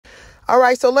All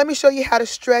right, so let me show you how to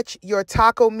stretch your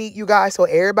taco meat, you guys, so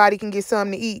everybody can get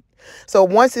something to eat. So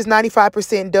once it's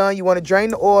 95% done, you want to drain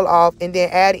the oil off and then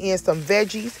add in some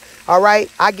veggies. All right,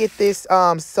 I get this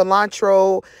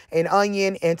cilantro and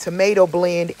onion and tomato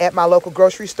blend at my local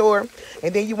grocery store.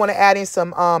 And then you want to add in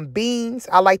some beans.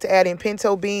 I like to add in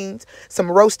pinto beans, some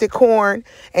roasted corn,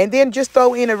 and then just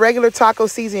throw in a regular taco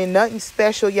seasoning. Nothing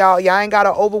special, y'all. Y'all ain't got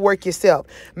to overwork yourself.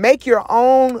 Make your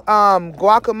own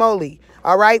guacamole.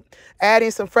 All right, add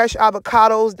in some fresh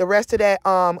avocados, the rest of that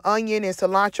onion and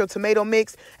cilantro tomato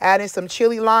mix. Add in some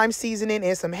chili lime seasoning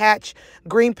and some Hatch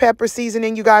green pepper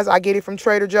seasoning. You guys, I get it from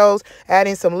Trader Joe's. Add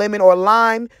in some lemon or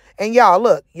lime. And y'all,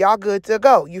 look, y'all good to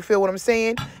go. You feel what I'm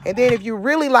saying? And then if you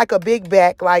really like a big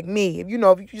back like me, if you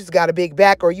just got a big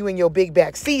back or you in your big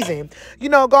back season,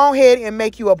 go ahead and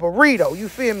make you a burrito. You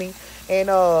feel me? And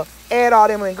add all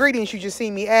them ingredients you just see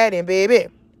me adding, baby.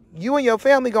 You and your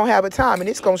family gonna have a time, and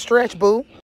it's gonna stretch, boo.